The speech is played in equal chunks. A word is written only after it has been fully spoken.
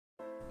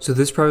So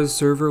this private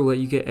server will let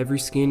you get every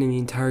skin in the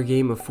entire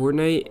game of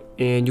Fortnite,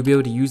 and you'll be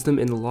able to use them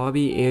in the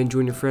lobby and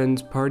join your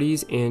friends'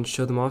 parties and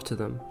show them off to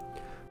them.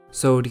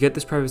 So to get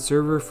this private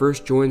server,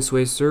 first join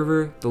Sway's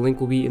server. The link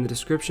will be in the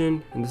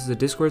description, and this is a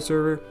Discord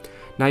server.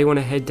 Now you want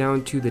to head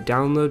down to the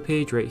download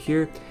page right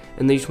here,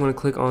 and then you just want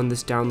to click on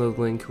this download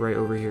link right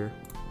over here.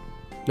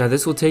 Now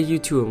this will take you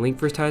to a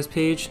Linkvertise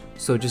page,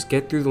 so just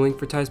get through the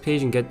Linkvertise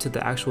page and get to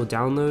the actual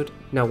download.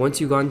 Now once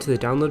you've gotten to the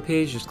download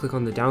page, just click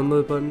on the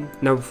download button.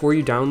 Now before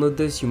you download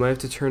this, you might have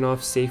to turn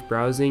off safe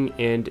browsing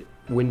and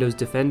Windows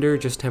Defender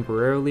just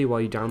temporarily while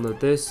you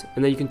download this,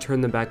 and then you can turn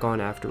them back on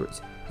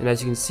afterwards. And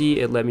as you can see,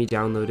 it let me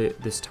download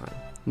it this time.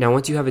 Now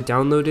once you have it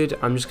downloaded,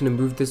 I'm just going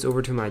to move this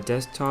over to my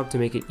desktop to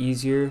make it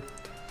easier.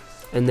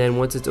 And then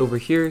once it's over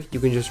here, you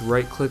can just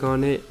right click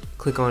on it,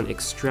 click on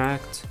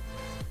extract,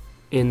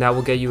 and that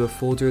will get you a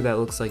folder that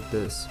looks like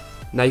this.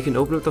 Now you can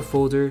open up the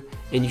folder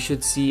and you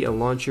should see a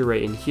launcher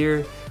right in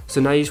here.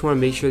 So now you just want to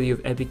make sure that you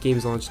have Epic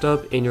Games launched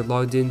up and you're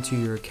logged into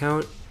your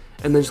account,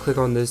 and then just click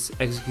on this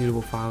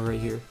executable file right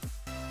here.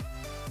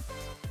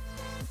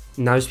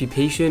 Now just be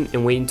patient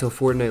and wait until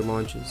Fortnite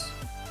launches.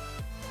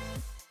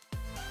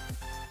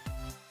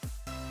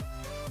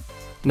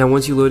 Now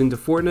once you load into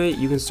Fortnite,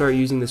 you can start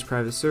using this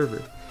private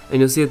server. And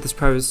you'll see that this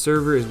private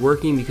server is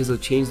working because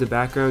it'll change the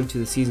background to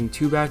the Season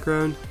 2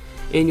 background.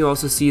 And you'll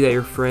also see that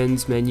your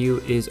friends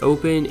menu is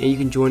open and you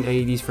can join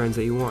any of these friends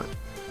that you want.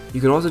 You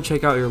can also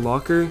check out your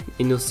locker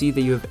and you'll see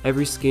that you have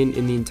every skin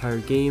in the entire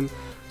game.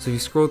 So if you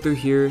scroll through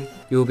here,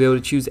 you'll be able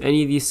to choose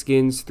any of these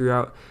skins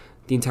throughout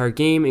the entire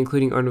game,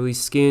 including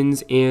unreleased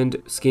skins and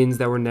skins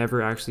that were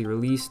never actually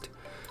released.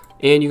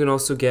 And you can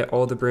also get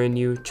all the brand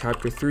new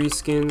Chapter 3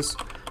 skins,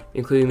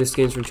 including the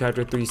skins from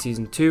Chapter 3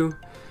 Season 2.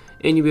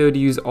 And you'll be able to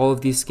use all of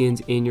these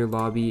skins in your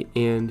lobby,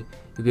 and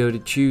you'll be able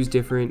to choose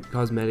different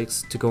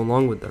cosmetics to go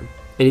along with them.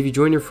 And if you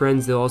join your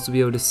friends, they'll also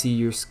be able to see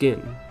your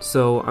skin.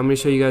 So I'm going to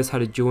show you guys how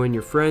to join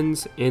your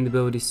friends and the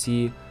ability to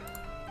see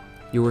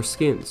your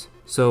skins.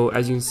 So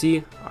as you can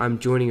see, I'm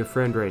joining a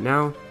friend right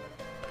now.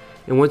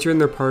 And once you're in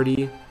their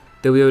party,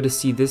 they'll be able to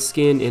see this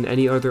skin and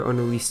any other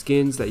unreleased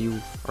skins that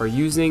you are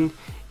using.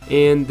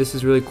 And this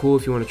is really cool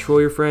if you want to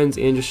troll your friends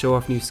and just show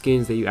off new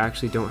skins that you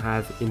actually don't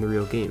have in the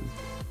real game.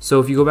 So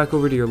if you go back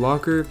over to your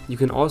locker, you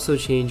can also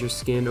change your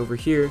skin over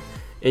here,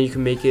 and you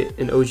can make it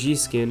an OG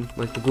skin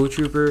like the Ghoul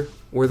Trooper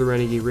or the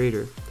Renegade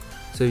Raider.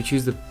 So if you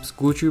choose the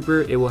Ghoul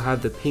Trooper, it will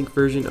have the pink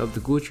version of the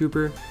Ghoul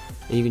Trooper,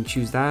 and you can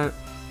choose that,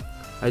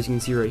 as you can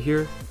see right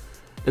here.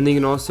 And then you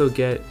can also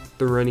get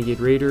the Renegade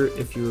Raider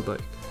if you would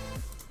like.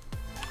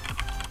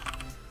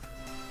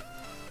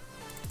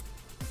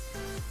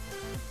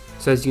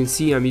 So as you can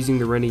see, I'm using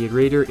the Renegade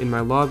Raider in my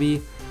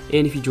lobby,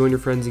 and if you join your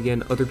friends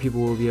again, other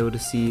people will be able to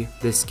see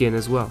this skin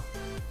as well.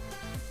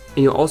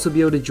 And you'll also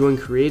be able to join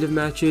creative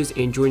matches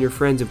and join your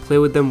friends and play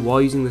with them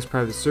while using this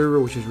private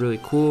server, which is really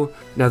cool.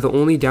 Now the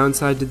only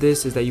downside to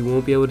this is that you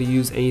won't be able to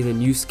use any of the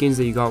new skins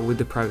that you got with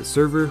the private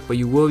server, but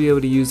you will be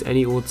able to use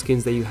any old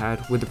skins that you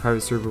had with the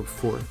private server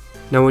before.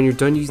 Now when you're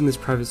done using this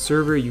private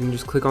server, you can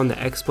just click on the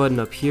X button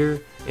up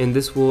here, and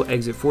this will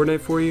exit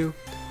Fortnite for you.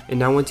 And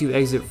now once you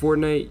exit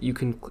Fortnite, you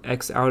can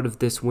X out of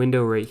this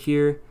window right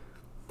here,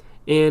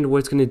 and what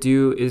it's going to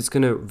do is it's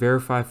going to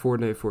verify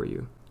Fortnite for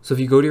you. So if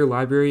you go to your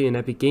library in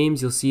Epic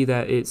Games, you'll see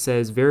that it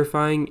says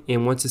verifying,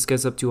 and once this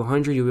gets up to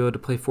 100, you'll be able to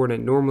play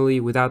Fortnite normally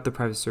without the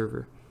private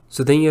server.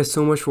 So thank you guys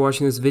so much for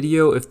watching this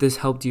video. If this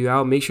helped you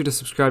out, make sure to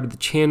subscribe to the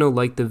channel,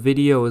 like the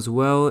video as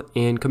well,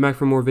 and come back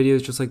for more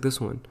videos just like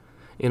this one.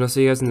 And I'll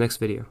see you guys in the next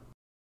video.